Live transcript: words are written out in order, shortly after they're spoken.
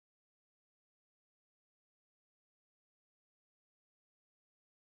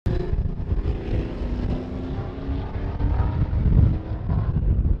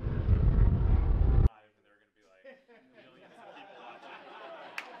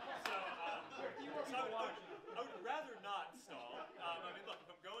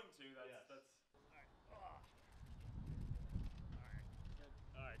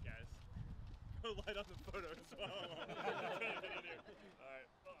go light on the photo as well. Alright.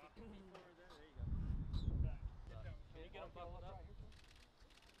 Can you get them buckled up?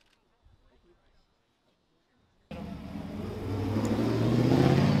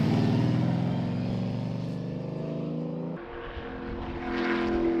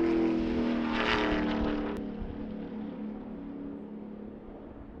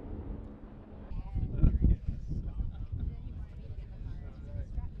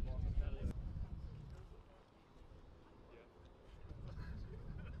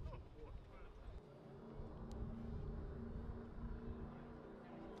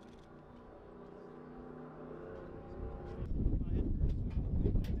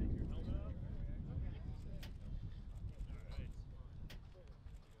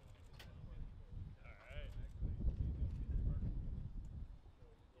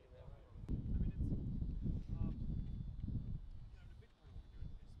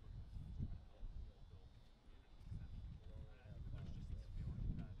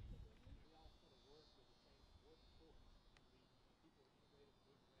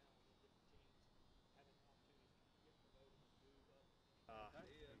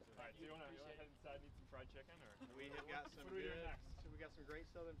 Alright, so you wanna head inside and eat some fried chicken, or We have got some what are we doing next? So we got some great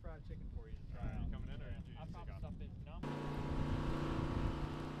southern fried chicken for you to try Are out. you coming in, or did you I just take propped off? stuff in. No.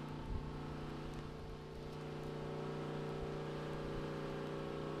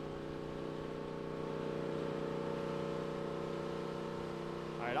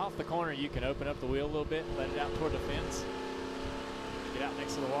 All right, off the corner, you can open up the wheel a little bit, let it out toward the fence. Get out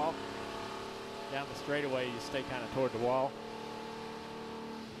next to the wall. Down the straightaway, you stay kind of toward the wall.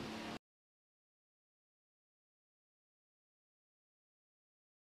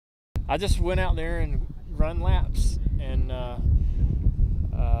 I just went out there and run laps, and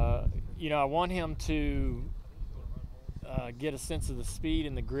you know, I want him to get a sense of the speed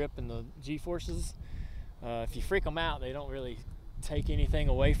and the grip and the G-forces. If you freak them out, they don't really take anything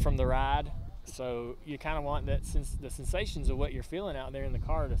away from the ride. So you kind of want that the sensations of what you're feeling out there in the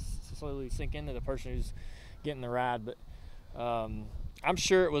car to slowly sink into the person who's getting the ride. But I'm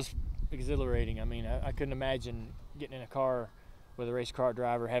sure it was exhilarating. I mean, I couldn't imagine getting in a car with a race car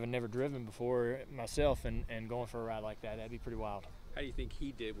driver, having never driven before myself, and going for a ride like that. That'd be pretty wild. How do you think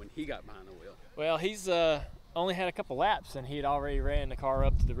he did when he got behind the wheel? Well, he's only had a couple laps, and he had already ran the car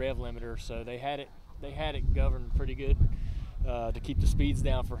up to the rev limiter, so they had it governed pretty good to keep the speeds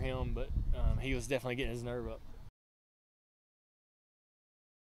down for him. But he was definitely getting his nerve up.